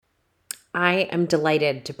I am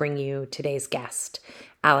delighted to bring you today's guest,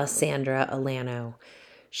 Alessandra Olanow.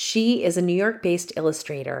 She is a New York-based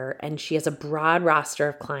illustrator, and she has a broad roster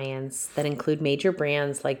of clients that include major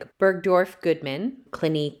brands like Bergdorf Goodman,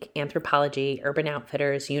 Clinique, Anthropologie, Urban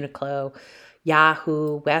Outfitters, Uniqlo,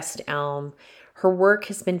 Yahoo, West Elm. Her work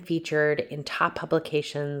has been featured in top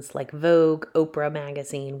publications like Vogue, Oprah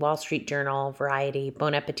Magazine, Wall Street Journal, Variety,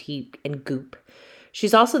 Bon Appetit, and Goop.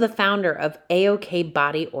 She's also the founder of A-OK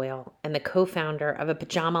Body Oil and the co-founder of a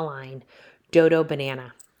pajama line, Dodo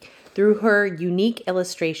Banana. Through her unique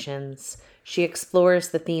illustrations, she explores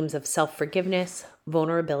the themes of self-forgiveness,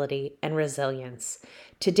 vulnerability, and resilience.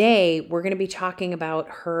 Today, we're going to be talking about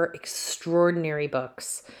her extraordinary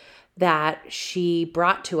books that she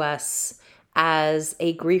brought to us as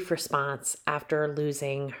a grief response after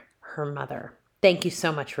losing her mother. Thank you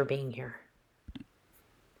so much for being here.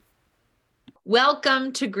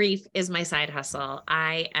 Welcome to Grief is My Side Hustle.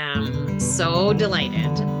 I am so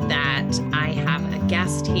delighted that I have a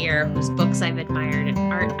guest here whose books I've admired and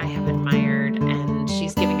art I have admired, and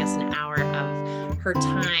she's giving us an hour of her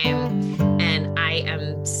time, and I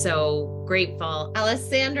am so grateful.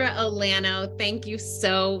 Alessandra Olanow, thank you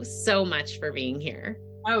so much for being here.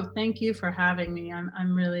 Oh, thank you for having me.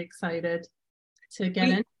 I'm really excited to get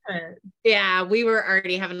into it. Yeah, we were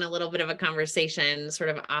already having a little bit of a conversation sort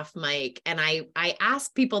of off mic, and I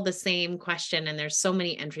ask people the same question, and there's so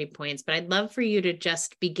many entry points, but I'd love for you to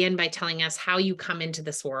just begin by telling us how you come into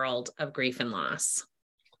this world of grief and loss.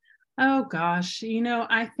 Oh gosh,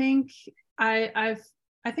 I think I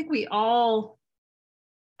think we all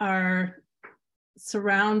are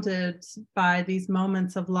surrounded by these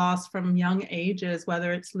moments of loss from young ages,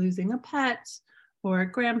 whether it's losing a pet or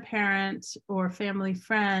a grandparent or family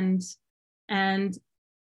friend. And,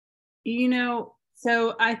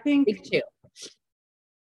 so I think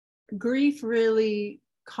grief really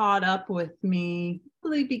caught up with me,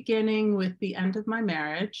 really beginning with the end of my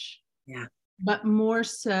marriage. Yeah. But more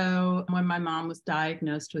so when my mom was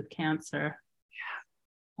diagnosed with cancer.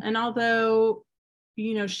 Yeah. And although,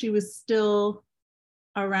 she was still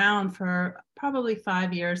around for probably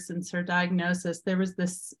 5 years since her diagnosis, there was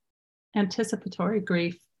this anticipatory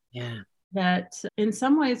grief that in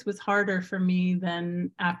some ways was harder for me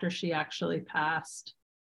than after she actually passed.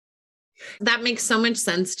 That makes so much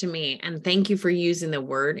sense to me. And thank you for using the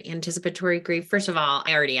word anticipatory grief. First of all,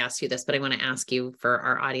 I already asked you this, but I want to ask you for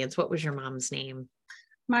our audience, what was your mom's name?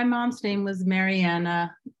 My mom's name was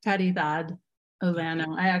Mariana Caridad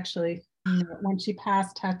Olanow. I actually, when she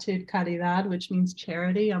passed, tattooed Caridad, which means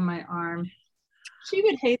charity, on my arm. She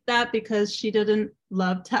would hate that because she didn't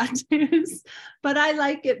love tattoos, but I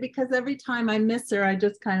like it because every time I miss her, I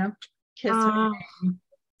just kind of kiss her name.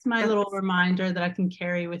 It's my little reminder that I can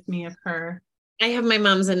carry with me of her. I have my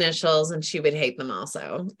mom's initials and she would hate them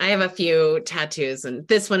also. I have a few tattoos, and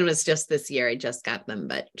this one was just this year. I just got them,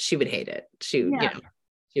 but she would hate it. She would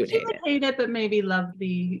hate it, but maybe love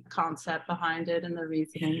the concept behind it and the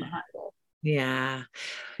reasoning behind it. Yeah.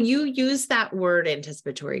 You used that word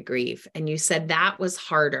anticipatory grief, and you said that was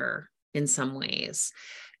harder in some ways.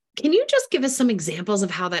 Can you just give us some examples of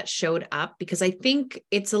how that showed up? Because I think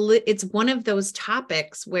it's one of those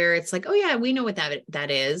topics where it's like, oh yeah, we know what that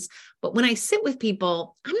is. But when I sit with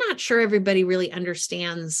people, I'm not sure everybody really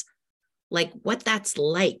understands like what that's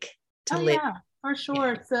like to live. Yeah, for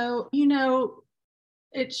sure. Yeah. So,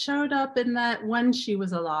 it showed up in that when she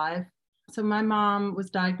was alive. So my mom was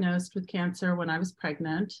diagnosed with cancer when I was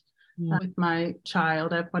pregnant with my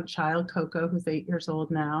child. I have one child, Coco, who's 8 years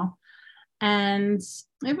old now. And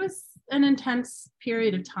it was an intense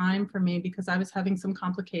period of time for me because I was having some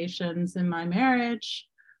complications in my marriage.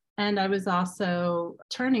 And I was also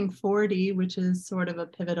turning 40, which is sort of a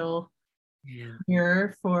pivotal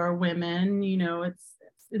year for women. It's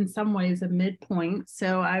in some ways a midpoint.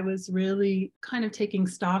 So I was really kind of taking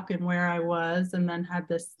stock in where I was, and then had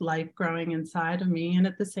this life growing inside of me. And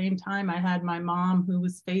at the same time, I had my mom, who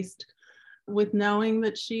was faced with knowing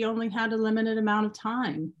that she only had a limited amount of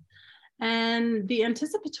time. And the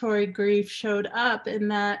anticipatory grief showed up in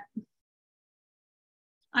that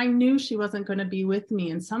I knew she wasn't going to be with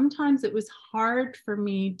me. And sometimes it was hard for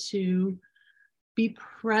me to be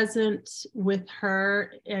present with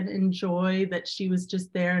her and enjoy that she was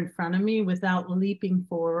just there in front of me without leaping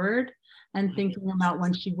forward and thinking about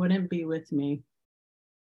when she wouldn't be with me.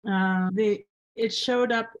 It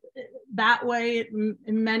showed up that way in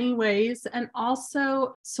many ways, and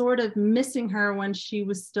also sort of missing her when she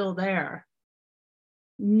was still there,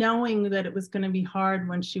 knowing that it was going to be hard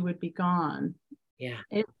when she would be gone. Yeah.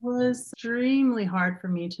 It was extremely hard for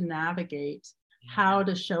me to navigate how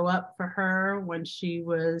to show up for her when she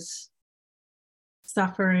was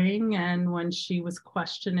suffering and when she was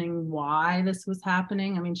questioning why this was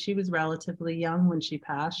happening. I mean, she was relatively young when she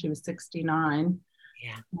passed. She was 69.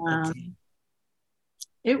 Yeah.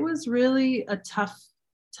 It was really a tough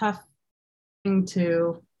thing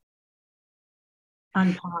to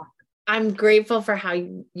unpack. I'm grateful for how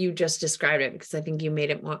you just described it, because I think you made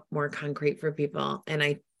it more concrete for people. And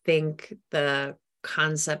I think the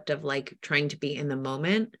concept of like trying to be in the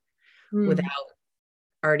moment without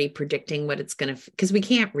already predicting what it's going to, because we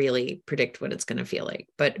can't really predict what it's going to feel like,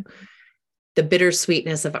 but the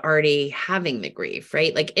bittersweetness of already having the grief,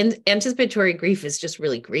 right? Like anticipatory grief is just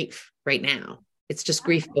really grief right now. It's just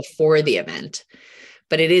grief before the event,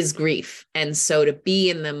 but it is grief. And so to be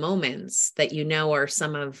in the moments that, are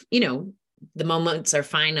some of, the moments are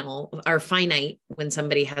finite when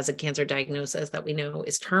somebody has a cancer diagnosis that we know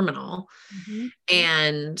is terminal. Mm-hmm.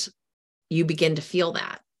 And you begin to feel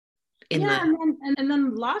that. And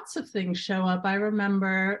then lots of things show up. I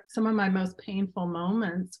remember some of my most painful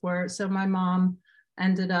moments were, so my mom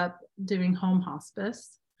ended up doing home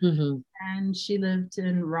hospice. Mm-hmm. And she lived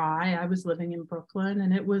in Rye. I was living in Brooklyn,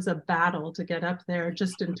 and it was a battle to get up there,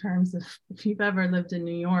 just in terms of, if you've ever lived in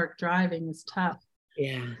New York, driving is tough.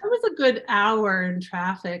 Yeah. It was a good hour in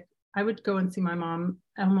traffic. I would go and see my mom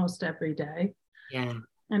almost every day. Yeah.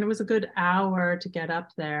 And it was a good hour to get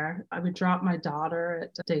up there. I would drop my daughter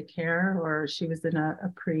at daycare, or she was in a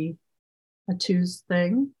twos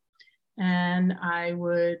thing. And I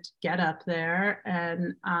would get up there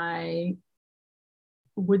and I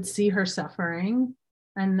would see her suffering.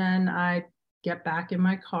 And then I'd get back in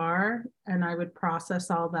my car and I would process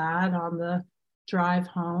all that on the drive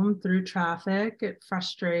home through traffic, get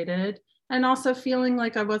frustrated, and also feeling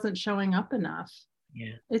like I wasn't showing up enough.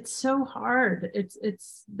 Yeah. It's so hard.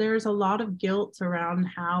 There's a lot of guilt around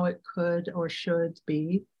how it could or should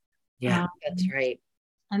be. Yeah, that's right.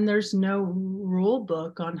 And there's no rule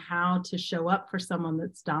book on how to show up for someone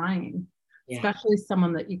that's dying, especially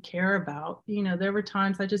someone that you care about. There were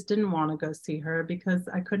times I just didn't want to go see her because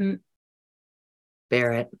I couldn't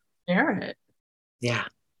bear it. Yeah.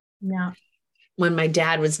 Yeah. When my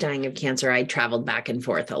dad was dying of cancer, I traveled back and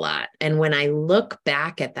forth a lot. And when I look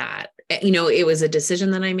back at that, it was a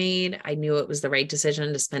decision that I made. I knew it was the right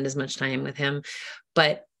decision to spend as much time with him,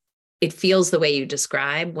 but it feels the way you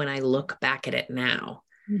describe when I look back at it now.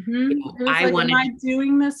 Mm-hmm. It was am I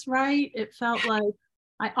doing this right? It felt like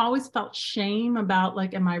I always felt shame about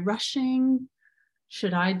am I rushing?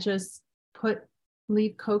 Should I just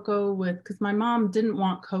leave Coco because my mom didn't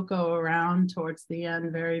want Coco around towards the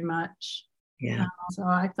end very much. Yeah. So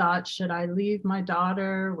I thought, should I leave my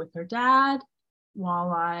daughter with her dad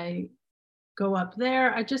while I go up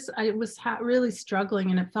there? I was really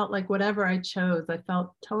struggling, and it felt like whatever I chose, I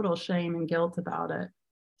felt total shame and guilt about it.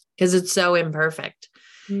 Because it's so imperfect.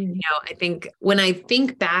 I think when I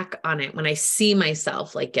think back on it, when I see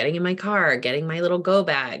myself getting in my car, getting my little go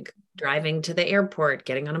bag, driving to the airport,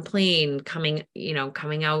 getting on a plane, coming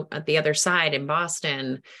out at the other side in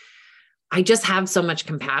Boston, I just have so much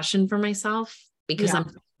compassion for myself because I'm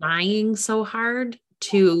trying so hard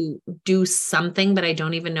to do something, but I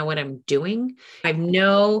don't even know what I'm doing. I have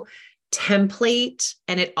no template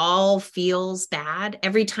and it all feels bad.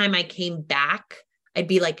 Every time I came back, I'd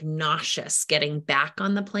be nauseous getting back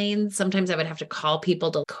on the plane. Sometimes I would have to call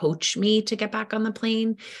people to coach me to get back on the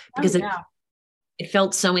plane because it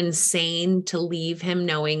felt so insane to leave him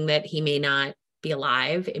knowing that he may not be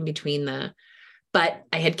alive in between but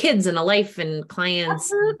I had kids and a life and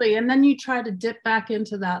clients. Absolutely. And then you try to dip back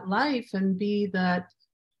into that life and be that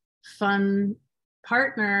fun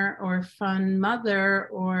partner or fun mother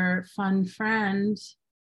or fun friend.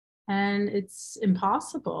 And it's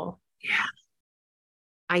impossible. Yeah.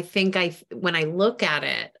 I think when I look at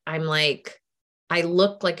it, I'm I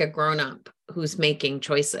look like a grown-up who's making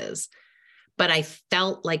choices. But I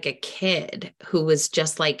felt like a kid who was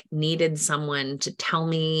just needed someone to tell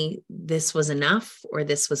me this was enough or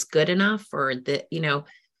this was good enough or that, and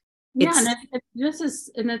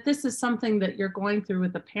if this is something that you're going through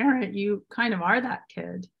with a parent, you kind of are that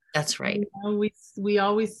kid. That's right. We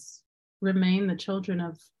always remain the children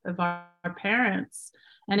of our parents.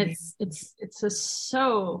 And it's just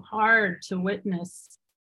so hard to witness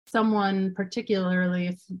someone, particularly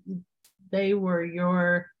if they were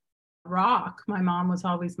your rock. My mom was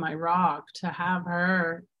always my rock. To have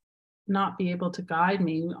her not be able to guide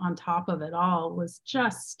me on top of it all was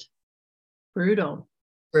just brutal.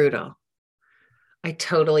 I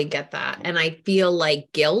totally get that. And I feel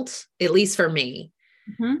guilt, at least for me,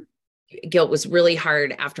 guilt was really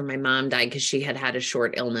hard after my mom died because she had had a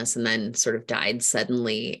short illness and then sort of died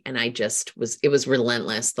suddenly. And I just it was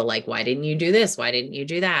relentless. The like, why didn't you do this? Why didn't you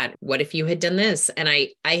do that? What if you had done this? And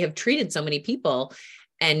I have treated so many people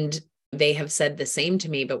and they have said the same to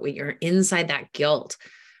me, but when you're inside that guilt,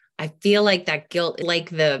 I feel like that guilt, like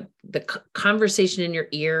the conversation in your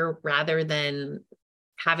ear, rather than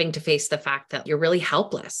having to face the fact that you're really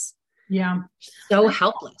helpless. Yeah. So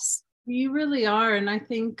helpless. You really are. And I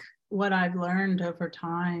think what I've learned over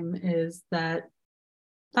time is that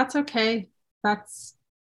that's okay. That's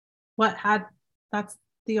that's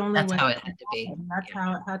the only That's way. how it had to be. That's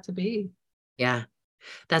how it had to be. Yeah.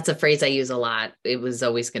 That's a phrase I use a lot. It was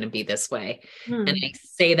always going to be this way. And I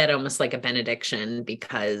say that almost like a benediction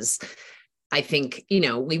because I think,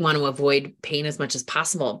 we want to avoid pain as much as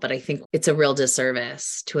possible, but I think it's a real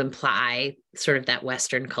disservice to imply sort of that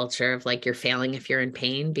Western culture of like, you're failing if you're in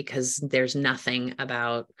pain, because there's nothing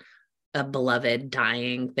about a beloved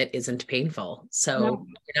dying that isn't painful. So No.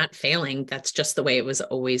 you're not failing. That's just the way it was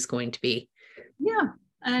always going to be. Yeah.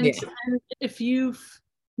 And if you've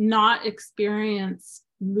not experienced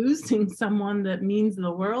losing someone that means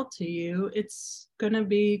the world to you, it's going to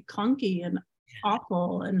be clunky and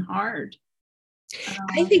awful and hard.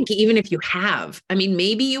 I think even if you have,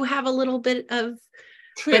 maybe you have a little bit of,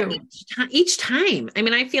 true. But each time,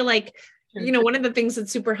 I feel like, one of the things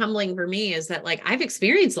that's super humbling for me is that like, I've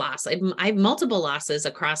experienced loss. I've multiple losses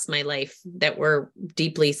across my life that were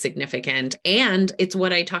deeply significant. And it's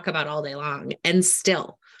what I talk about all day long. And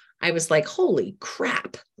still, I was like, holy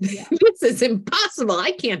crap, this is impossible.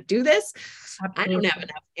 I can't do this. Absolutely. I don't have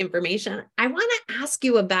enough information. I want to ask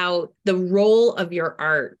you about the role of your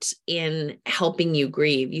art in helping you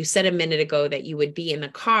grieve. You said a minute ago that you would be in the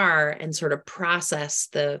car and sort of process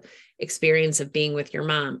the experience of being with your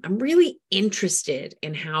mom. I'm really interested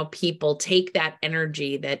in how people take that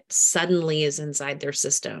energy that suddenly is inside their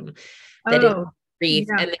system, that is grief,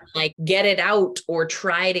 and then like get it out or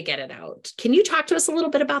try to get it out. Can you talk to us a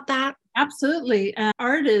little bit about that? Absolutely.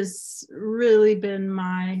 Art has really been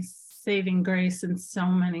my saving grace in so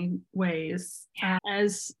many ways.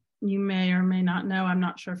 As you may or may not know, I'm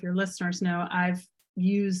not sure if your listeners know, I've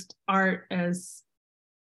used art as,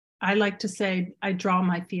 I like to say, I draw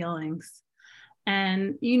my feelings.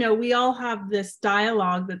 And, we all have this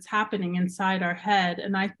dialogue that's happening inside our head.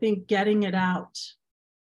 And I think getting it out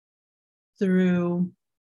through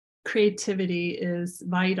creativity is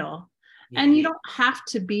vital. And you don't have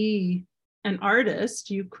to be an artist.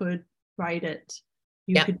 You could write it.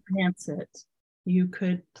 You could dance it. You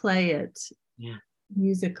could play it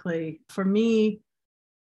musically. For me,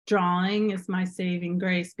 drawing is my saving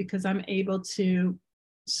grace because I'm able to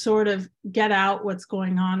sort of get out what's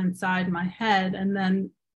going on inside my head and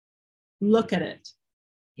then look at it.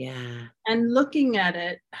 Yeah. And looking at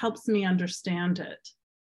it helps me understand it.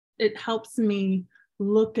 It helps me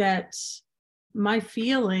look at my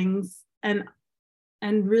feelings and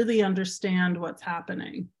really understand what's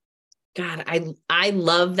happening. God, I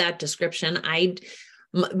love that description.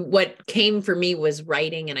 What came for me was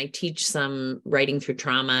writing, and I teach some writing through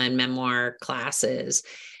trauma and memoir classes.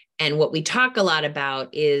 And what we talk a lot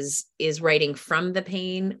about is writing from the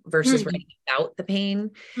pain versus writing about the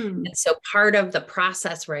pain. And so part of the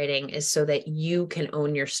process writing is so that you can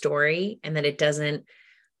own your story and that it doesn't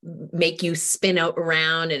make you spin out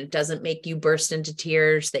around and it doesn't make you burst into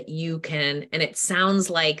tears, that you can. And it sounds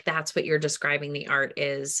like that's what you're describing the art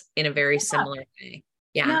is in a very similar way.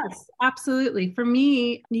 Yeah. Yes, absolutely. For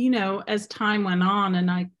me, as time went on and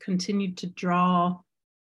I continued to draw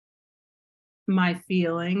my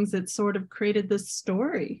feelings, it sort of created this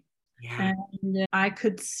story. Yeah. And I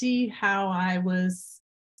could see how I was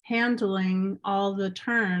handling all the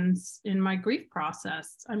turns in my grief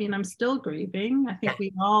process. I'm still grieving. I think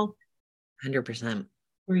we all 100%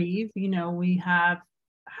 grieve. We have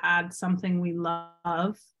had something we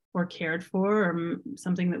love or cared for, or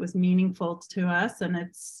something that was meaningful to us, and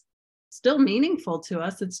it's still meaningful to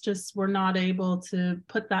us. It's just we're not able to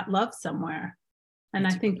put that love somewhere. And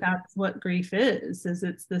I think that's what grief is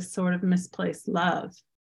it's this sort of misplaced love.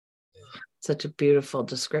 Such a beautiful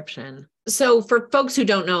description. So for folks who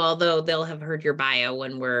don't know, although they'll have heard your bio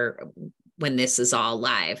when this is all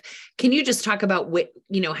live, can you just talk about what,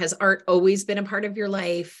 has art always been a part of your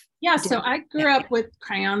life? Yeah, so I grew up with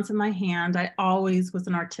crayons in my hand. I always was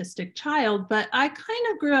an artistic child, but I kind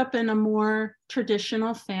of grew up in a more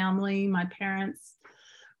traditional family. My parents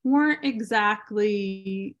weren't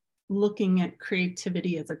exactly looking at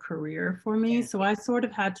creativity as a career for me. So I sort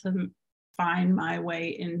of had to find my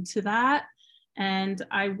way into that. And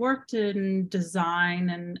I worked in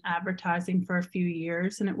design and advertising for a few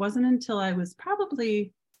years. And it wasn't until I was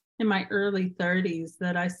probably in my early 30s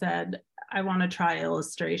that I said, I want to try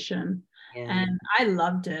illustration. Yeah. And I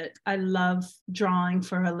loved it. I love drawing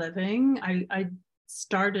for a living. I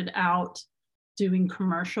started out doing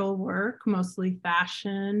commercial work, mostly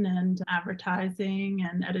fashion and advertising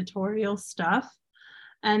and editorial stuff.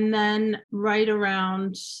 And then right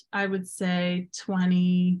around, I would say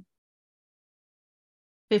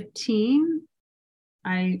 2015,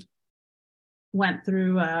 I went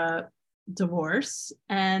through a divorce,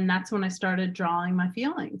 and that's when I started drawing my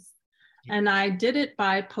feelings. And I did it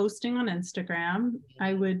by posting on Instagram.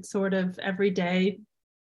 I would sort of every day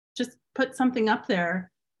just put something up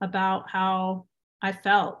there about how I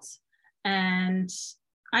felt. And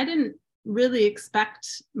I didn't really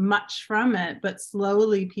expect much from it, but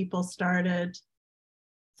slowly people started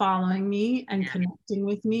following me and connecting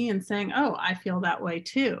with me and saying, oh, I feel that way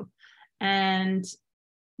too. And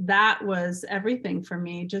that was everything for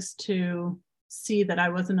me, just to see that I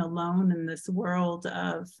wasn't alone in this world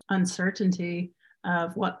of uncertainty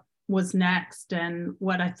of what was next and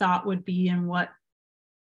what I thought would be and what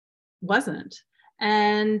wasn't.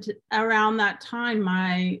 And around that time,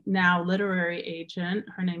 my now literary agent,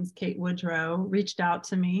 her name's Kate Woodrow, reached out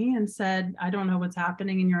to me and said, I don't know what's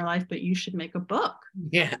happening in your life, but you should make a book.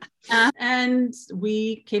 Yeah. And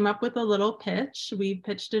we came up with a little pitch. We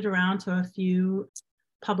pitched it around to a few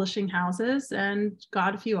publishing houses and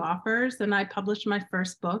got a few offers. And I published my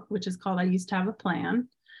first book, which is called I Used to Have a Plan.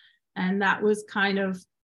 And that was kind of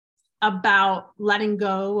about letting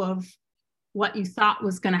go of what you thought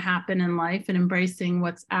was going to happen in life and embracing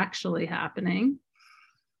what's actually happening.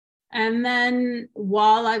 And then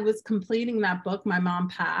while I was completing that book, my mom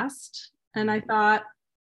passed. And I thought,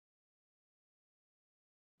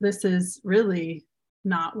 this is really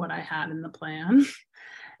not what I had in the plan.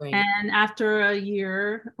 Right. And after a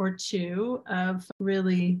year or two of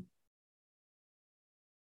really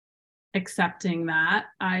accepting that,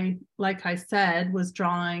 I, like I said, was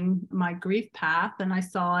drawing my grief path, and I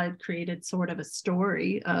saw I'd created sort of a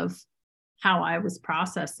story of how I was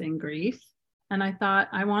processing grief. And I thought,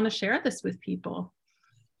 I want to share this with people.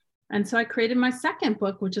 And so I created my second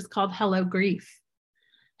book, which is called Hello Grief.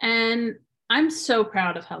 And I'm so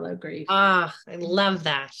proud of Hello Grief. Ah, I love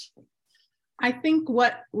that. I think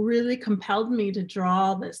what really compelled me to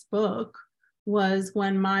draw this book was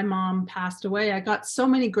when my mom passed away. I got so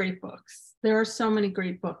many great books. There are so many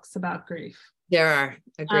great books about grief. There are,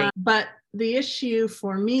 agreed. But the issue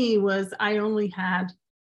for me was I only had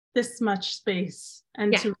this much space.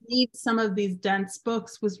 And to read some of these dense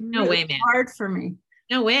books was really hard for me.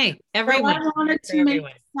 No way. Everyone. So I wanted to make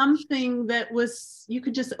something that was, you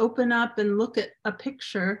could just open up and look at a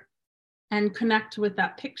picture and connect with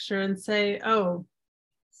that picture and say, oh,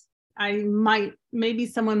 maybe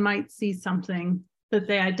someone might see something that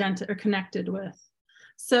they or connected with.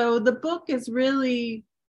 So the book is really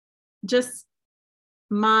just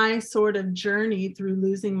my sort of journey through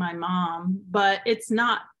losing my mom, but it's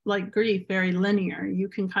not like grief, very linear. You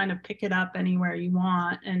can kind of pick it up anywhere you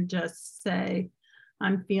want and just say,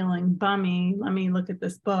 I'm feeling bummy. Let me look at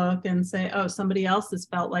this book and say, oh, somebody else has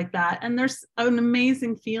felt like that. And there's an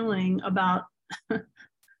amazing feeling about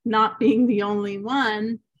not being the only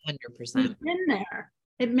one. 100%. In there.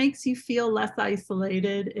 It makes you feel less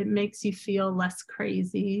isolated. It makes you feel less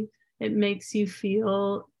crazy. It makes you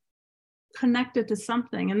feel connected to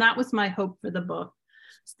something. And that was my hope for the book.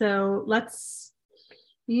 So let's,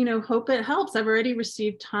 hope it helps. I've already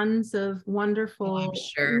received tons of wonderful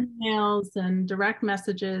emails and direct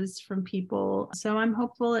messages from people. So I'm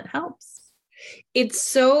hopeful it helps. It's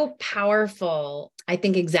so powerful, I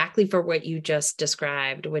think, exactly for what you just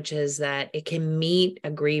described, which is that it can meet a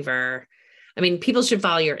griever. I mean, people should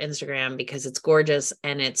follow your Instagram because it's gorgeous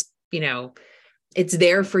and it's, it's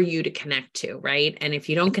there for you to connect to, right? And if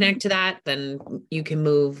you don't connect to that, then you can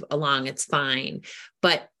move along. It's fine.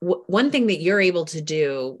 But one thing that you're able to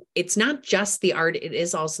do, it's not just the art, it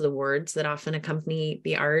is also the words that often accompany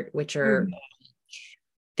the art, which are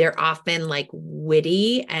they're often like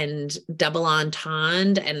witty and double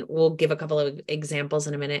entendre. And we'll give a couple of examples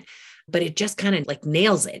in a minute, but it just kind of like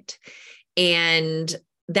nails it. And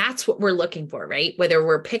that's what we're looking for, right? Whether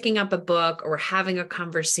we're picking up a book or we're having a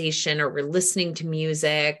conversation or we're listening to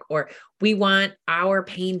music, or we want our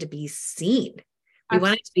pain to be seen. We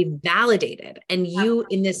want it to be validated. And you,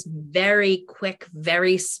 in this very quick,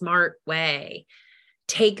 very smart way,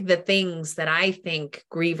 take the things that I think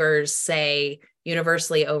grievers say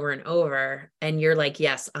universally over and over. And you're like,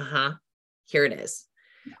 yes, here it is.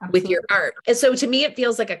 Absolutely. With your art. And so to me, it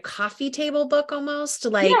feels like a coffee table book almost,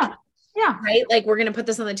 like, right? Like we're going to put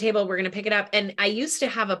this on the table. We're going to pick it up. And I used to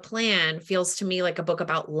have a plan, feels to me like a book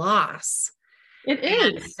about loss. It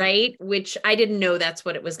is. Right? Which I didn't know that's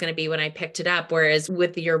what it was going to be when I picked it up. Whereas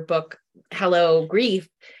with your book, Hello Grief,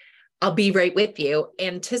 I'll be right with you,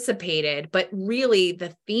 anticipated, but really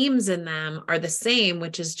the themes in them are the same,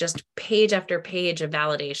 which is just page after page of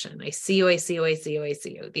validation. I see you, I see you, I see you, I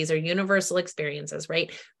see you. These are universal experiences,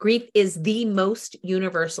 right? Grief is the most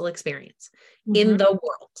universal experience in the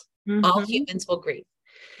world. All humans will grieve.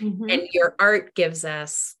 And your art gives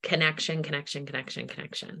us connection, connection, connection,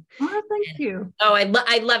 connection. Oh, thank you. Oh,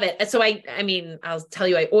 I love it. So I mean, I'll tell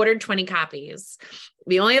you, I ordered 20 copies.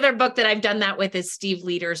 The only other book that I've done that with is Steve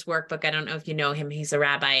Leder's workbook. I don't know if you know him. He's a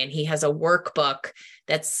rabbi and he has a workbook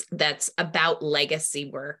that's about legacy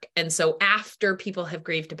work. And so after people have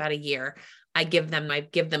grieved about a year, I give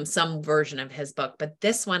them some version of his book. But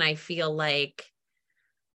this one, I feel like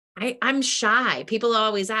I'm shy. People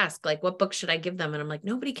always ask, like, what book should I give them? And I'm like,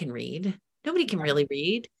 nobody can read. Nobody can really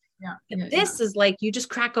read. This is like, you just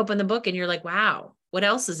crack open the book and you're like, wow, what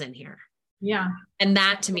else is in here? Yeah. And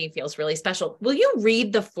that to me feels really special. Will you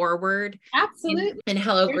read the foreword? Absolutely. In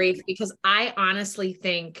Hello Grief? Because I honestly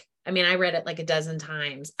think, I mean, I read it like a dozen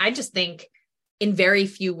times. I just think in very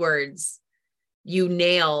few words, you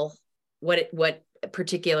nail what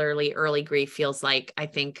particularly early grief feels like, I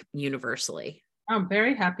think universally. I'm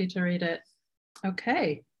very happy to read it.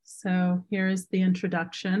 Okay, so here is the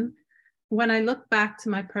introduction. When I look back to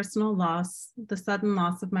my personal loss, the sudden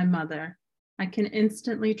loss of my mother, I can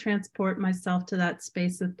instantly transport myself to that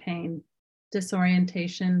space of pain,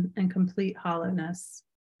 disorientation, and complete hollowness.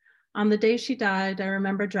 On the day she died, I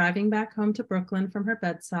remember driving back home to Brooklyn from her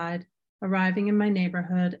bedside, arriving in my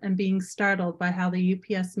neighborhood, and being startled by how the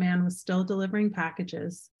UPS man was still delivering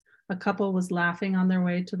packages. A couple was laughing on their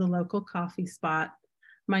way to the local coffee spot,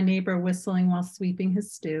 my neighbor whistling while sweeping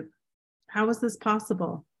his stoop. How was this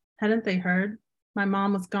possible? Hadn't they heard? My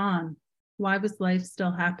mom was gone. Why was life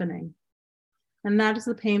still happening? And that is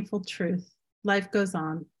the painful truth. Life goes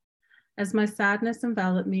on. As my sadness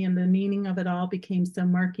enveloped me and the meaning of it all became so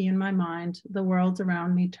murky in my mind, the world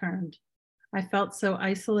around me turned. I felt so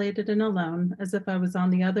isolated and alone, as if I was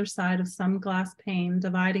on the other side of some glass pane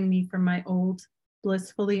dividing me from my old,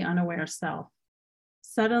 blissfully unaware self.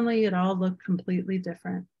 Suddenly, it all looked completely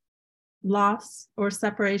different. Loss or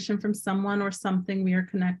separation from someone or something we are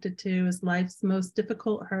connected to is life's most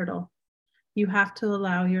difficult hurdle. You have to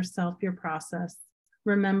allow yourself your process,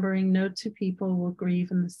 remembering no two people will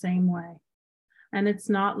grieve in the same way. And it's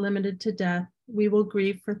not limited to death. We will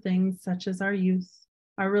grieve for things such as our youth,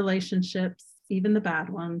 our relationships, even the bad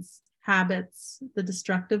ones, habits, the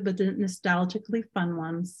destructive but nostalgically fun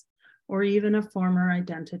ones, or even a former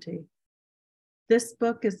identity. This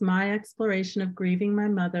book is my exploration of grieving my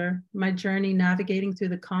mother, my journey navigating through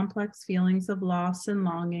the complex feelings of loss and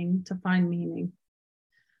longing to find meaning.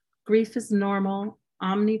 Grief is normal,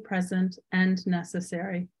 omnipresent, and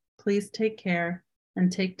necessary. Please take care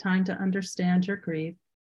and take time to understand your grief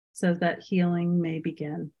so that healing may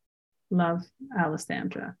begin. Love,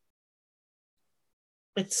 Alessandra.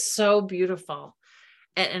 It's so beautiful.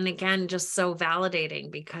 And again, just so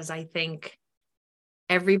validating, because I think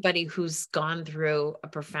everybody who's gone through a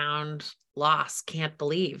profound loss can't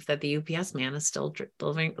believe that the UPS man is still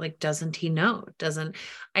delivering. Like, doesn't he know?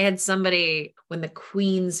 I had somebody when the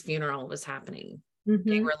Queen's funeral was happening,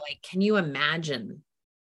 they were like, can you imagine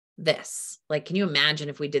this? Like, can you imagine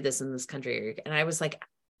if we did this in this country? And I was like,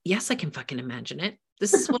 yes, I can fucking imagine it.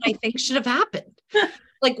 This is what I think should have happened.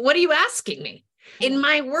 Like, what are you asking me? In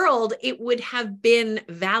my world, it would have been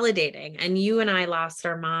validating. And you and I lost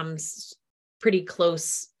our moms pretty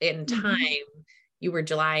close in time. You were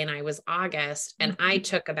July and I was August. And I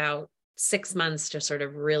took about 6 months to sort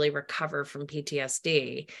of really recover from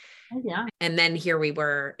PTSD. Oh, yeah. And then here we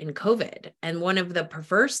were in COVID. And one of the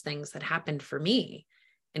perverse things that happened for me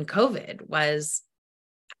in COVID was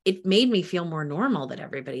it made me feel more normal that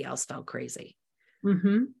everybody else felt crazy.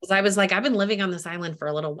 Because I was like, I've been living on this island for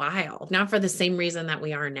a little while, not for the same reason that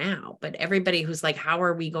we are now, but everybody who's like, how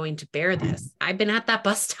are we going to bear this? I've been at that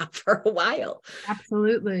bus stop for a while.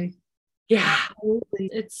 Absolutely. Yeah.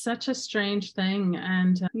 Absolutely. It's such a strange thing.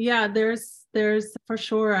 And yeah, there's for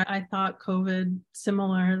sure, I thought COVID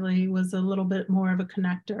similarly was a little bit more of a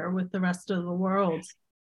connector with the rest of the world.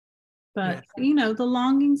 But, you know, the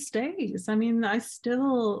longing stays. I mean, I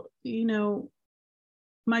still, you know,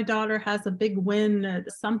 my daughter has a big win at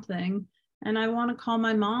something, and I want to call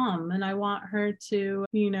my mom and I want her to,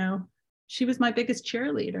 you know, she was my biggest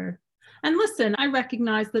cheerleader. And listen, I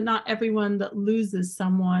recognize that not everyone that loses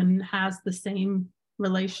someone has the same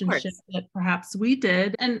relationship that perhaps we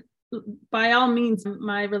did. And by all means,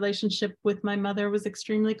 my relationship with my mother was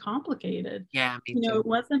extremely complicated. Yeah, you know, it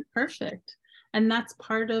wasn't perfect. And that's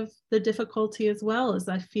part of the difficulty as well, is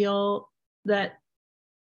I feel that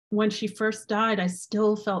when she first died, I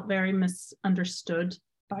still felt very misunderstood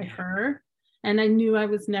by her. And I knew I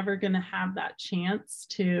was never going to have that chance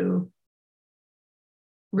to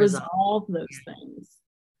resolve those things.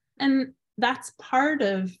 And that's part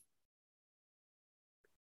of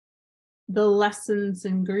the lessons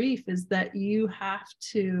in grief, is that you have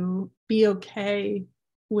to be okay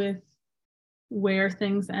with where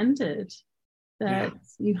things ended, that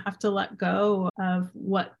you have to let go of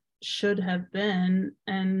what should have been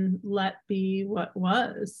and let be what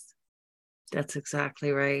was. That's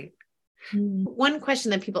exactly right. One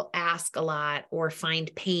question that people ask a lot or find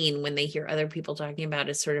pain when they hear other people talking about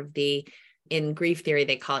is sort of in grief theory,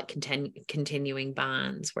 they call it continuing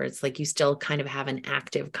bonds, where it's like you still kind of have an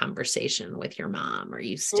active conversation with your mom, or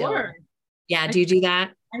you still, do you do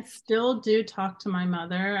that? I still do talk to my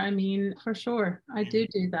mother. I mean, for sure, I do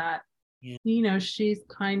that. You know, she's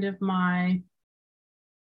kind of my,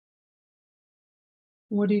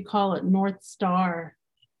 what do you call it, North Star.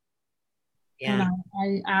 And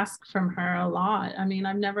I ask from her a lot. I mean,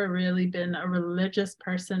 I've never really been a religious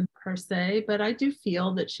person per se, but I do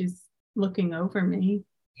feel that she's looking over me.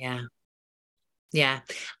 Yeah.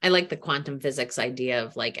 I like the quantum physics idea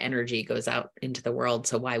of like energy goes out into the world.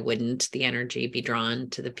 So why wouldn't the energy be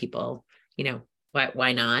drawn to the people? You know,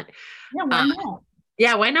 why not? Yeah, why not?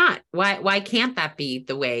 Yeah, why not? Why can't that be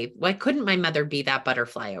the way? Why couldn't my mother be that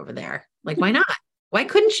butterfly over there? Like, why not? Why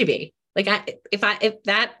couldn't she be? Like, if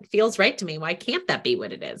that feels right to me, why can't that be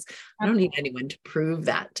what it is? I don't need anyone to prove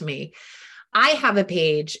that to me. I have a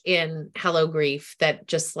page in Hello Grief that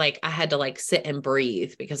just like, I had to like sit and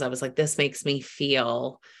breathe, because I was like, this makes me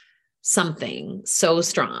feel something so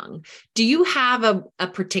strong. Do you have a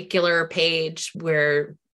particular page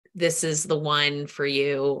where this is the one for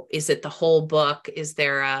you? Is it the whole book? Is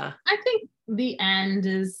there I think the end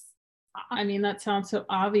is, I mean, that sounds so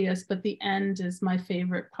obvious, but the end is my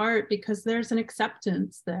favorite part, because there's an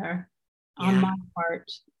acceptance there on my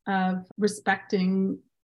part of respecting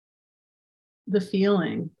the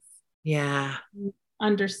feelings.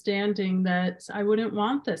 Understanding that I wouldn't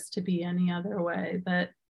want this to be any other way, that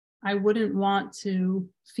I wouldn't want to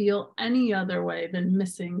feel any other way than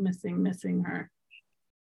missing her.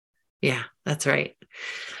 Yeah, that's right.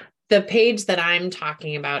 The page that I'm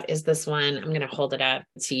talking about is this one. I'm going to hold it up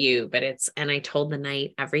to you, but it's, and I told the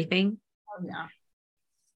night everything. Oh, yeah.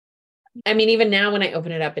 I mean, even now when I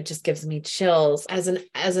open it up, it just gives me chills. As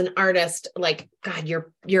an artist, like, God,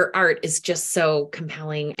 your art is just so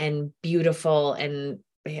compelling and beautiful. And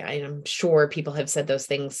I'm sure people have said those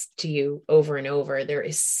things to you over and over. There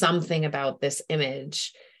is something about this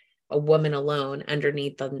image, a woman alone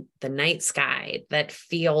underneath the night sky, that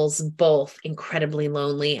feels both incredibly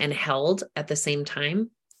lonely and held at the same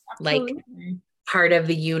time. Absolutely. Like part of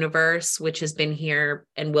the universe, which has been here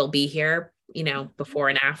and will be here, you know, before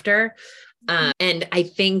and after. And I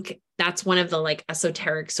think that's one of the like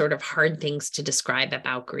esoteric sort of hard things to describe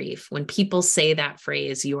about grief. When people say that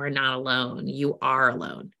phrase, you are not alone, you are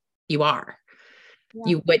alone. You are.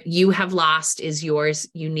 What you have lost is yours,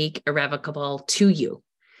 unique, irrevocable to you.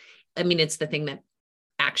 I mean, it's the thing that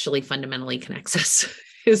actually fundamentally connects us,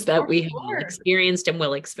 is that we have all experienced and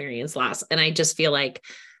will experience loss. And I just feel like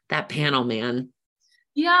that panel, man.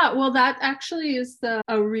 Yeah, well, that actually is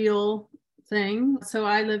a real thing. So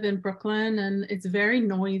I live in Brooklyn, and it's very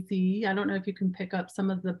noisy. I don't know if you can pick up some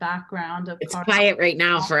of the background of it's quiet right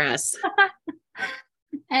now for us.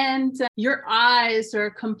 And your eyes are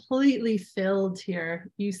completely filled here.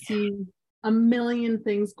 You see a million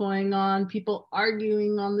things going on, people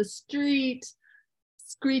arguing on the street,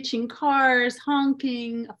 screeching cars,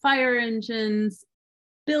 honking, fire engines,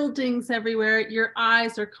 buildings everywhere. Your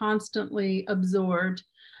eyes are constantly absorbed.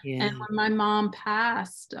 And when my mom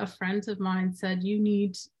passed, a friend of mine said,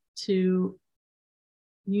 your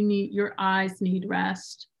eyes need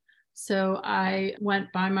rest. So I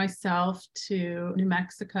went by myself to New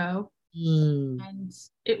Mexico, and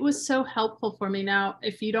it was so helpful for me. Now,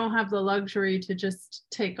 if you don't have the luxury to just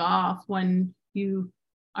take off when you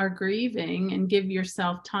are grieving and give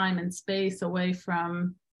yourself time and space away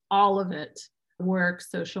from all of it, work,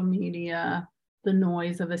 social media, the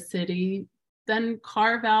noise of a city, then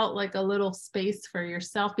carve out like a little space for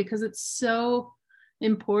yourself, because it's so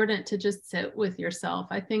important to just sit with yourself.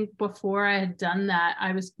 I think before I had done that,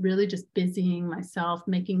 I was really just busying myself,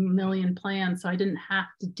 making a million plans. So I didn't have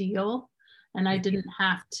to deal, and I didn't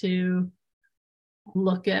have to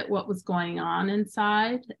look at what was going on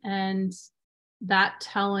inside. And that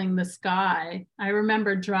telling the sky, I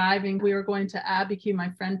remember driving, we were going to Abiquiu,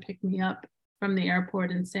 my friend picked me up from the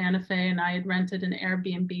airport in Santa Fe, and I had rented an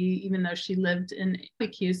Airbnb, even though she lived in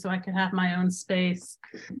ABQ, so I could have my own space.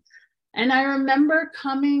 And I remember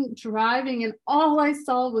driving, and all I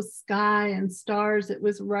saw was sky and stars. It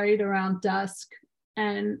was right around dusk.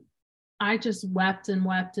 And I just wept and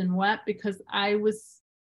wept and wept because I was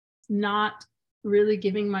not really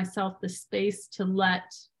giving myself the space to let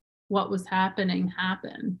what was happening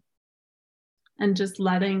happen, and just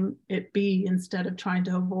letting it be instead of trying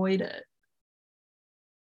to avoid it.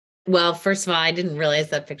 Well, first of all, I didn't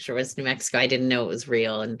realize that picture was New Mexico. I didn't know it was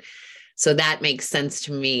real. And so that makes sense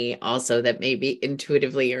to me also, that maybe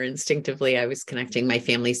intuitively or instinctively, I was connecting. My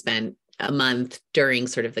family spent a month during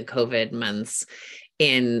sort of the COVID months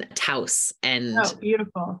in Taos, and Oh,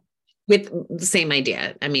 beautiful. with the same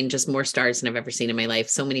idea. I mean, just more stars than I've ever seen in my life.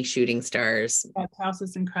 So many shooting stars. That house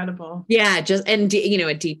is incredible. Yeah, just, and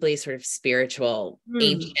a deeply sort of spiritual,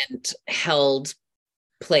 ancient, held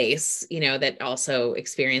place, that also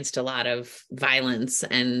experienced a lot of violence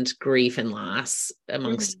and grief and loss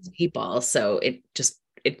amongst people. So it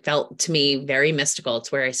felt to me very mystical.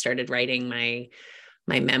 It's where I started writing my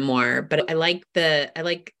memoir. But I like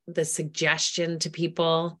the suggestion to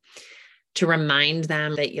people to remind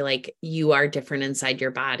them that you are different inside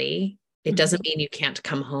your body. It doesn't mean you can't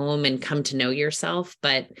come home and come to know yourself,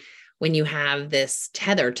 but when you have this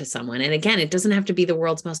tether to someone, and again, it doesn't have to be the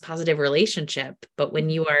world's most positive relationship, but when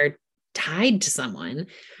you are tied to someone,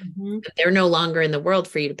 they're no longer in the world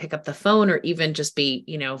for you to pick up the phone or even just be,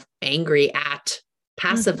 angry at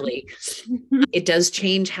passively. It does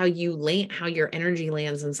change how your energy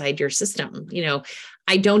lands inside your system.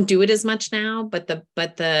 I don't do it as much now, but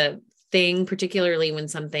the thing, particularly when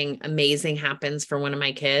something amazing happens for one of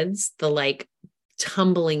my kids, the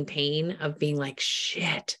tumbling pain of being like,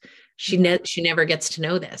 shit, she never gets to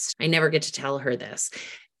know this. I never get to tell her this.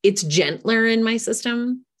 It's gentler in my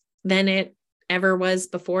system than it ever was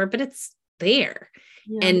before, but it's there.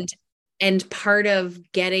 Yeah. And part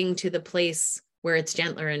of getting to the place where it's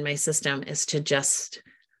gentler in my system is to just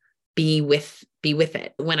be with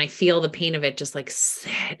it. When I feel the pain of it, just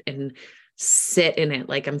sit in it,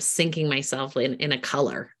 like I'm sinking myself in a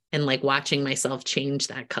color and watching myself change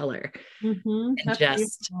that color. And that's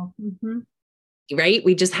just right.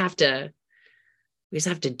 We just have to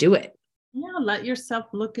do it. Yeah. Let yourself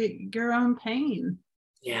look at your own pain.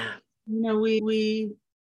 Yeah.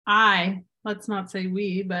 Let's not say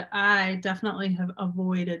we, but I definitely have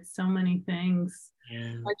avoided so many things.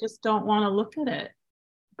 Yeah. I just don't want to look at it.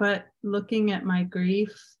 But looking at my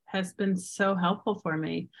grief has been so helpful for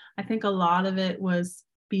me. I think a lot of it was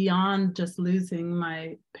beyond just losing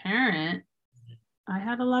my parent. I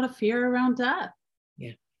had a lot of fear around death.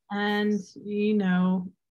 Yeah. And,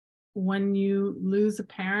 when you lose a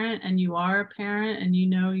parent and you are a parent and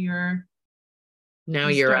you're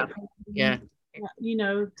up. Yeah.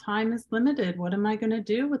 Time is limited. What am I going to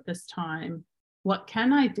do with this time? What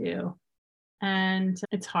can I do? And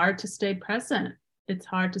it's hard to stay present. It's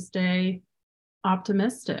hard to stay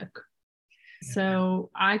optimistic. So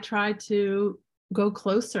I try to go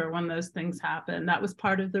closer when those things happen. That was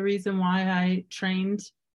part of the reason why I trained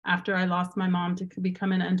after I lost my mom to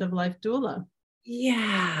become an end-of-life doula.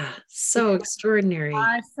 Yeah, so extraordinary.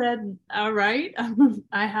 I said, all right,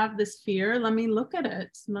 I have this fear. Let me look at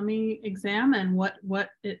it. Let me examine what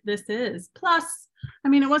this is. Plus,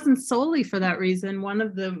 it wasn't solely for that reason. One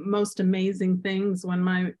of the most amazing things when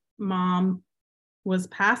my mom was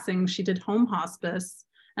passing, she did home hospice.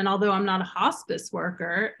 And although I'm not a hospice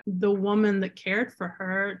worker, the woman that cared for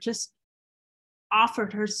her just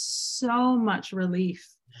offered her so much relief.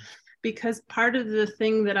 Because part of the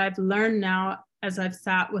thing that I've learned now, as I've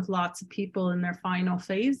sat with lots of people in their final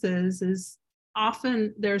phases, is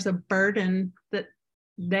often there's a burden that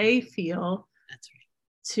they feel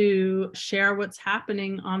to share what's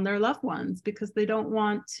happening on their loved ones, because they don't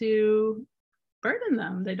want to burden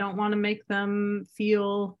them. They don't want to make them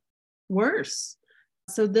feel worse.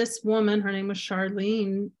 So this woman, her name was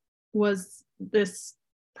Charlene, was this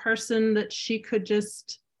person that she could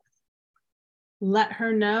just let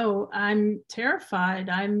her know, I'm terrified,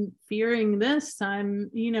 I'm fearing this,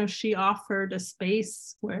 she offered a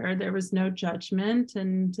space where there was no judgment,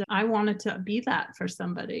 and I wanted to be that for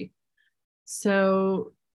somebody.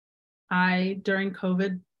 So I, during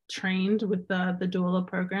COVID, trained with the doula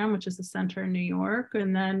program, which is a center in New York.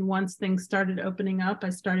 And then once things started opening up, I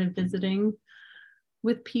started visiting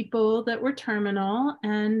with people that were terminal,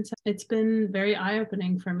 and it's been very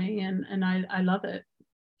eye-opening for me, and I love it.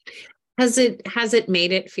 Has it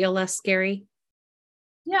made it feel less scary?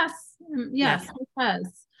 Yes, it has.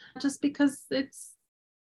 Just because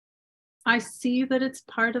I see that it's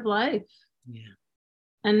part of life. Yeah.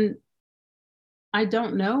 And I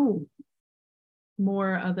don't know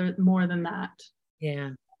more than that.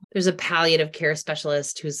 Yeah. There's a palliative care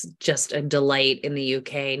specialist who's just a delight in the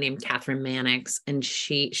UK named Catherine Mannix. And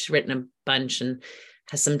she's written a bunch and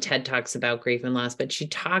has some TED Talks about grief and loss, but she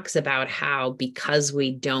talks about how because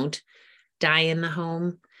we don't die in the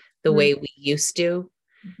home the way we used to,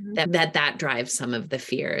 that drives some of the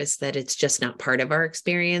fears, that it's just not part of our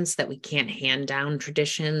experience, that we can't hand down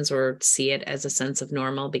traditions or see it as a sense of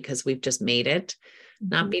normal because we've just made it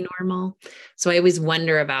not be normal. So I always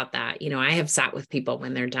wonder about that. I have sat with people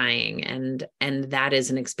when they're dying, and that is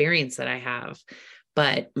an experience that I have,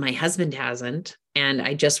 but my husband hasn't. And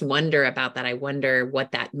I just wonder about that. I wonder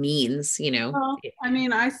what that means, Well, I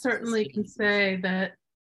mean, I certainly can say that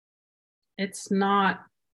it's not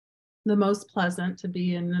the most pleasant to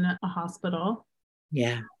be in a hospital.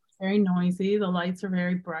 Yeah. It's very noisy. The lights are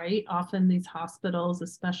very bright. Often these hospitals,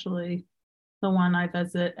 especially the one I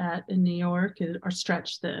visit at in New York, are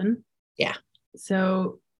stretched thin. Yeah.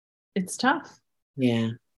 So it's tough. Yeah.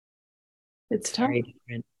 It's tough. Very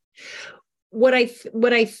different. What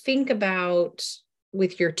I think about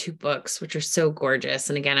with your two books, which are so gorgeous.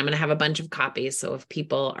 And again, I'm going to have a bunch of copies. So if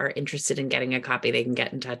people are interested in getting a copy, they can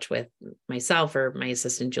get in touch with myself or my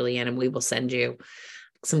assistant, Julianne, and we will send you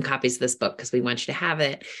some copies of this book because we want you to have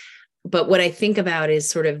it. But what I think about is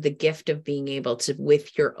sort of the gift of being able to,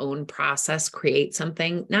 with your own process, create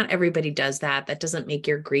something. Not everybody does that. That doesn't make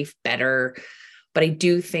your grief better. But I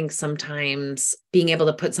do think sometimes being able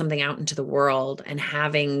to put something out into the world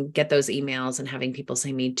and get those emails and having people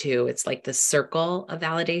say me too, it's like the circle of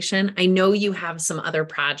validation. I know you have some other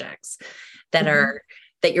projects that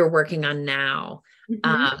that you're working on now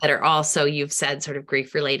that are also, you've said, sort of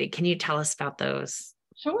grief related. Can you tell us about those?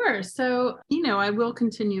 Sure. So, I will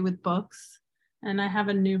continue with books, and I have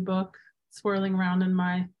a new book swirling around in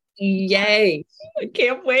my. Yay. I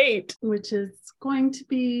can't wait. Which is going to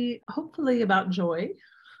be hopefully about joy.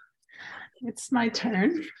 It's my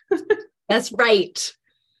turn. That's right.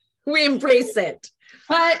 We embrace it.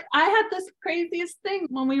 But I had this craziest thing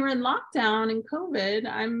when we were in lockdown and COVID.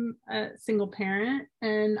 I'm a single parent,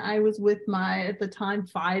 and I was with my, at the time,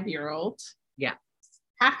 5-year-old. Yeah.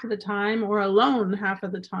 Half of the time, or alone half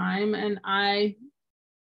of the time. And I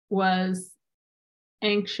was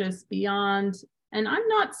anxious beyond, and I'm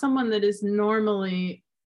not someone that is normally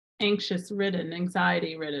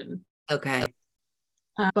anxiety ridden. Okay.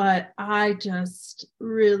 But I just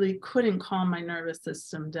really couldn't calm my nervous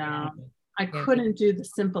system down. I couldn't do the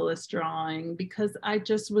simplest drawing because I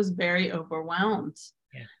just was very overwhelmed.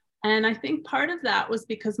 Yeah. And I think part of that was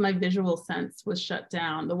because my visual sense was shut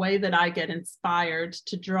down. The way that I get inspired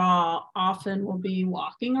to draw often will be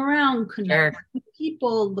walking around, connecting with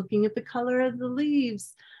people, looking at the color of the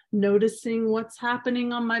leaves, noticing what's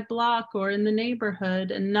happening on my block or in the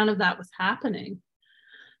neighborhood, and none of that was happening.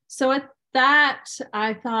 So at that,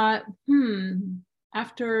 I thought,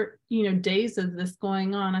 after, days of this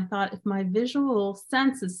going on, I thought, if my visual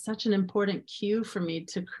sense is such an important cue for me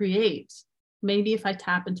to create, maybe if I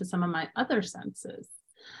tap into some of my other senses.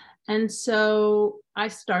 And so I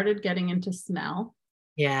started getting into smell.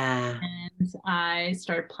 Yeah. And I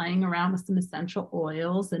started playing around with some essential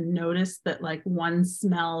oils and noticed that like one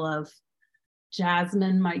smell of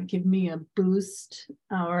jasmine might give me a boost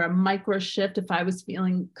or a micro shift if I was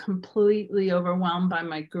feeling completely overwhelmed by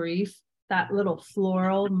my grief. That little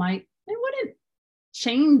floral it wouldn't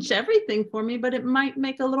change everything for me, but it might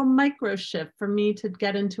make a little micro shift for me to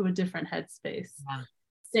get into a different headspace. Yeah.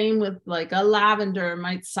 Same with like a lavender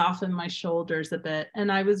might soften my shoulders a bit. And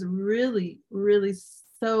I was really, really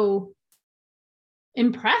so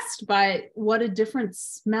impressed by what a different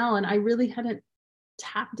smell. And I really hadn't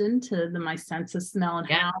tapped into my sense of smell and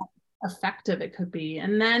how effective it could be.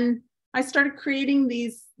 And then I started creating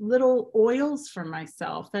these little oils for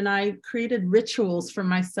myself, and I created rituals for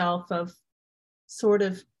myself of sort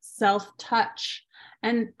of self-touch.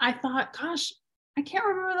 And I thought, gosh, I can't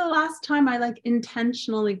remember the last time I like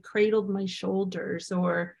intentionally cradled my shoulders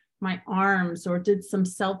or my arms or did some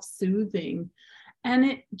self-soothing. And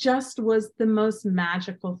it just was the most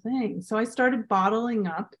magical thing. So I started bottling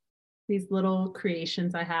up these little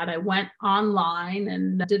creations I had. I went online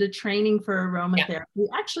and did a training for aromatherapy.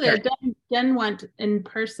 Actually, I then went in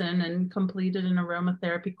person and completed an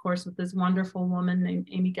aromatherapy course with this wonderful woman named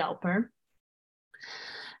Amy Galper.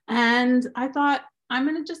 And I thought, I'm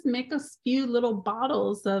going to just make a few little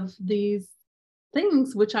bottles of these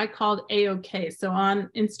things, which I called A-OK. So on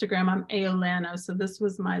Instagram, I'm Olanow. So this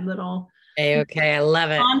was my little A-OK. I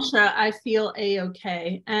love it. Mantra, I feel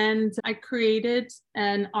A-OK. And I created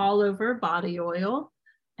an all over body oil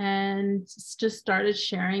and just started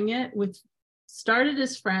sharing it with started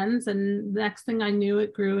as friends, and next thing I knew,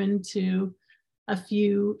 it grew into a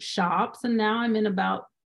few shops, and now I'm in about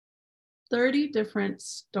 30 different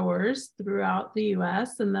stores throughout the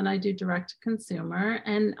US, and then I do direct to consumer,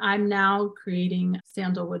 and I'm now creating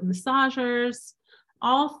sandalwood massagers,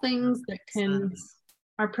 all things that can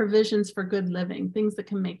are provisions for good living, things that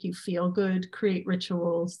can make you feel good, create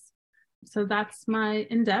rituals. So that's my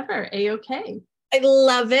endeavor, A-OK. I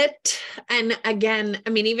love it. And again, I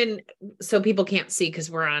mean, even so people can't see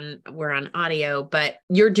because we're on audio, but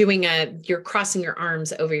you're crossing your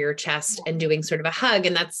arms over your chest and doing sort of a hug.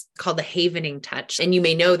 And that's called the havening touch. And you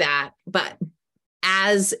may know that, but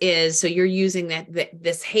so you're using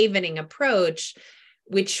this havening approach,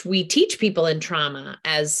 which we teach people in trauma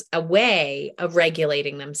as a way of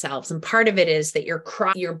regulating themselves. And part of it is that you're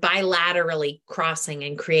bilaterally crossing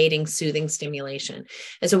and creating soothing stimulation.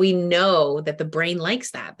 And so we know that the brain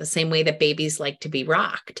likes that the same way that babies like to be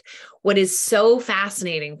rocked. What is so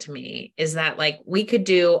fascinating to me is that like we could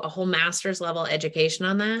do a whole master's level education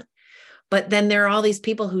on that, but then there are all these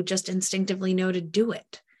people who just instinctively know to do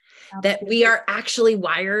it. Absolutely. That we are actually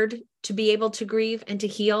wired to be able to grieve and to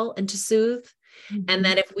heal and to soothe. Mm-hmm. And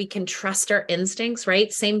that if we can trust our instincts,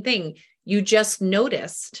 right? Same thing. You just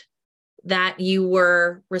noticed that you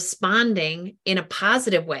were responding in a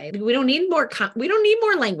positive way. We don't need more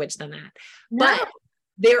language than that. No. But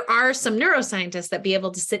there are some neuroscientists that be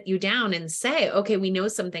able to sit you down and say, okay, we know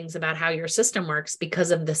some things about how your system works because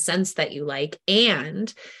of the sense that you like,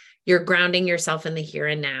 and you're grounding yourself in the here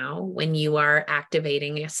and now when you are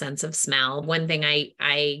activating a sense of smell. One thing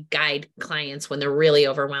I guide clients when they're really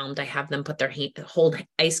overwhelmed, I have them put hold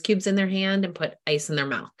ice cubes in their hand and put ice in their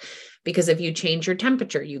mouth. Because if you change your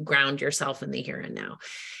temperature, you ground yourself in the here and now.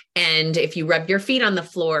 And if you rub your feet on the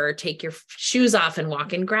floor, take your shoes off and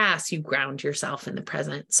walk in grass, you ground yourself in the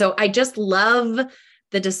present. So I just love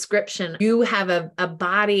the description. You have a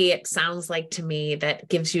body, it sounds like to me, that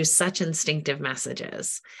gives you such instinctive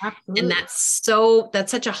messages. Absolutely. And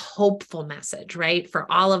that's such a hopeful message, right?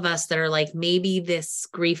 For all of us that are like, maybe this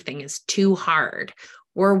grief thing is too hard.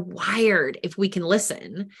 We're wired if we can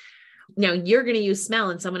listen. Now you're going to use smell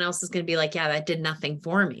and someone else is going to be like, yeah, that did nothing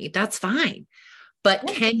for me. That's fine. But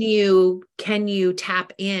can you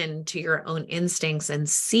tap into your own instincts and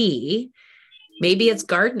see? Maybe it's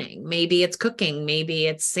gardening, maybe it's cooking, maybe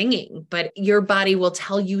it's singing, but your body will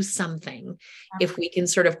tell you something if we can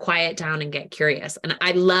sort of quiet down and get curious. And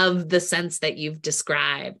I love the sense that you've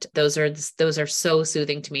described. Those are so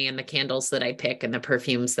soothing to me, and the candles that I pick and the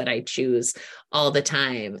perfumes that I choose all the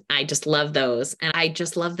time. I just love those. And I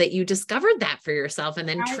just love that you discovered that for yourself and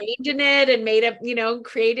then trained in it and made up,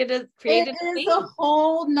 created it is a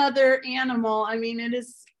whole nother animal. I mean, it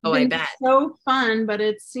is. Oh, I bet. So fun, but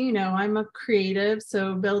it's, I'm a creative,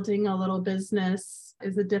 so building a little business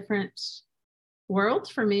is a different world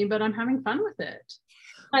for me, but I'm having fun with it.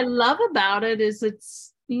 What I love about it is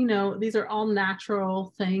it's, these are all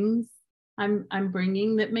natural things I'm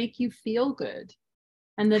bringing that make you feel good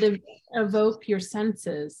and that evoke your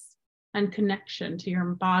senses and connection to your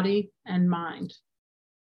body and mind.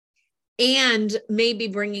 And maybe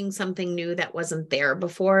bringing something new that wasn't there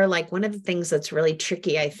before. Like one of the things that's really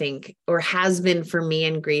tricky, I think, or has been for me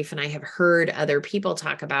in grief, and I have heard other people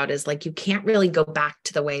talk about, is like, you can't really go back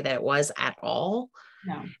to the way that it was at all.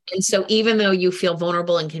 No. And so even though you feel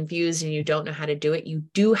vulnerable and confused and you don't know how to do it, you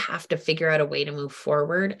do have to figure out a way to move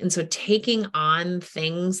forward. And so taking on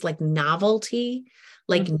things like novelty,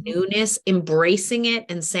 like newness, embracing it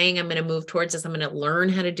and saying, I'm going to move towards this. I'm going to learn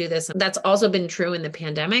how to do this. That's also been true in the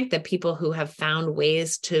pandemic, that people who have found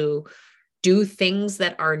ways to do things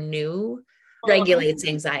that are new regulates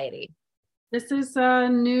anxiety. This is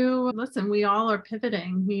listen, we all are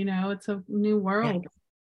pivoting, it's a new world. Yeah.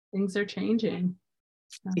 Things are changing.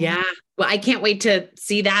 Yeah. Well, I can't wait to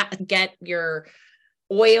see that, get your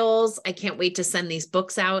oils. I can't wait to send these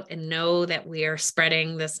books out and know that we are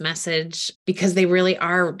spreading this message, because they really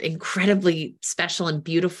are incredibly special and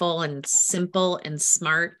beautiful and simple and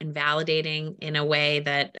smart and validating in a way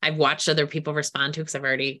that I've watched other people respond to, because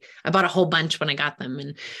I bought a whole bunch when I got them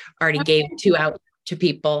and already gave 2 out to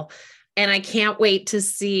people. And I can't wait to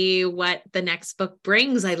see what the next book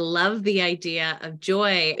brings. I love the idea of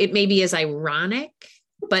joy. It maybe is ironic,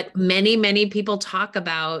 but many, many people talk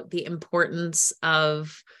about the importance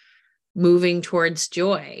of moving towards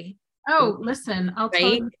joy. Oh, listen, I'll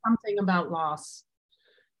tell you something about loss.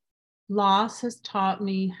 Loss has taught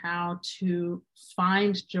me how to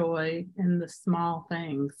find joy in the small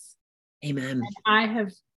things. Amen. And I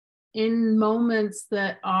have, in moments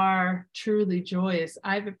that are truly joyous,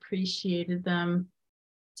 I've appreciated them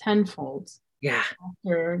tenfold. Yeah.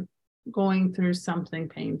 After going through something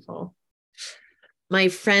painful. My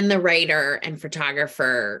friend, the writer and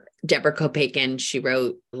photographer, Deborah Kopeikin, she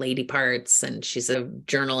wrote Lady Parts and she's a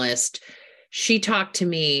journalist. She talked to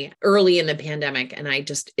me early in the pandemic, and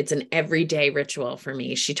it's an everyday ritual for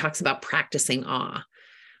me. She talks about practicing awe,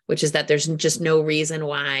 which is that there's just no reason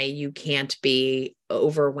why you can't be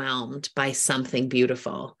overwhelmed by something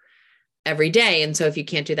beautiful every day. And so if you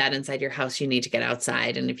can't do that inside your house, you need to get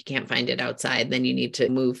outside. And if you can't find it outside, then you need to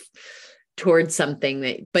move towards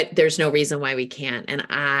something but there's no reason why we can't. And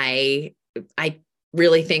I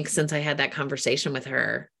really think, since I had that conversation with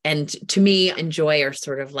her, and to me and joy are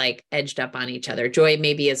sort of like edged up on each other. Joy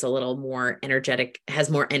maybe is a little more energetic, has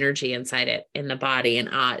more energy inside it in the body, and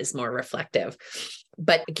awe is more reflective,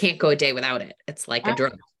 but it can't go a day without it. It's like a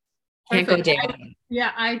drug. Can't go a day without it.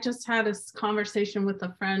 Yeah, I just had a conversation with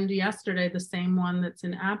a friend yesterday, the same one that's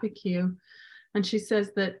in Abiquiu. And she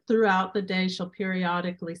says that throughout the day, she'll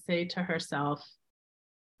periodically say to herself,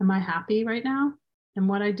 am I happy right now? And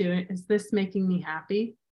what I do, is this making me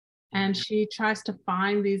happy? And she tries to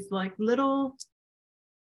find these like little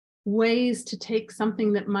ways to take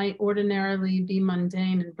something that might ordinarily be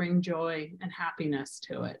mundane and bring joy and happiness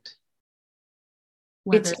to it.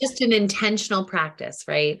 It's just an intentional practice,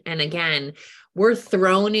 right? And again, we're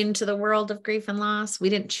thrown into the world of grief and loss. We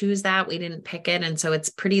didn't choose that. We didn't pick it. And so it's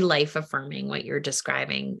pretty life affirming what you're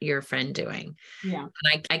describing your friend doing. Yeah.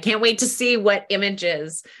 And I can't wait to see what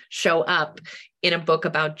images show up in a book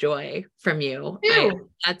about joy from you.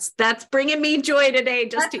 That's bringing me joy today.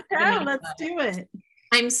 Let's do it.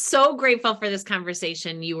 I'm so grateful for this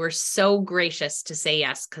conversation. You were so gracious to say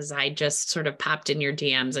yes, because I just sort of popped in your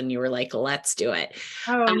DMs and you were like, let's do it.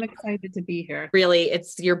 Oh, I'm excited to be here. Really,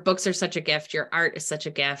 your books are such a gift. Your art is such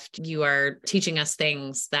a gift. You are teaching us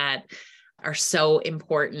things that are so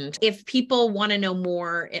important. If people want to know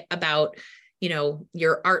more about,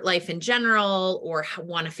 your art life in general, or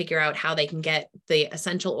want to figure out how they can get the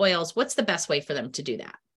essential oils, what's the best way for them to do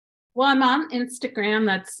that? Well, I'm on Instagram.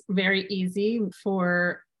 That's very easy.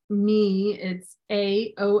 For me, it's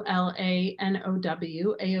AOLANOW,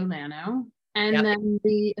 Olanow. And then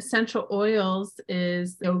the essential oils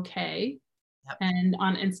is okay. Yep. And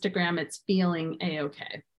on Instagram, it's feeling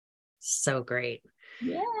A-okay. So great.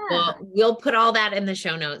 Yeah. Well, we'll put all that in the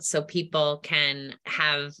show notes so people can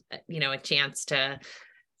have, a chance to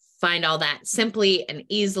find all that simply and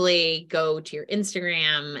easily. Go to your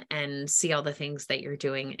Instagram and see all the things that you're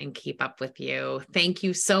doing and keep up with you. Thank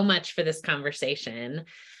you so much for this conversation.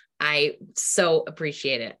 I so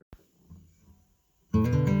appreciate it.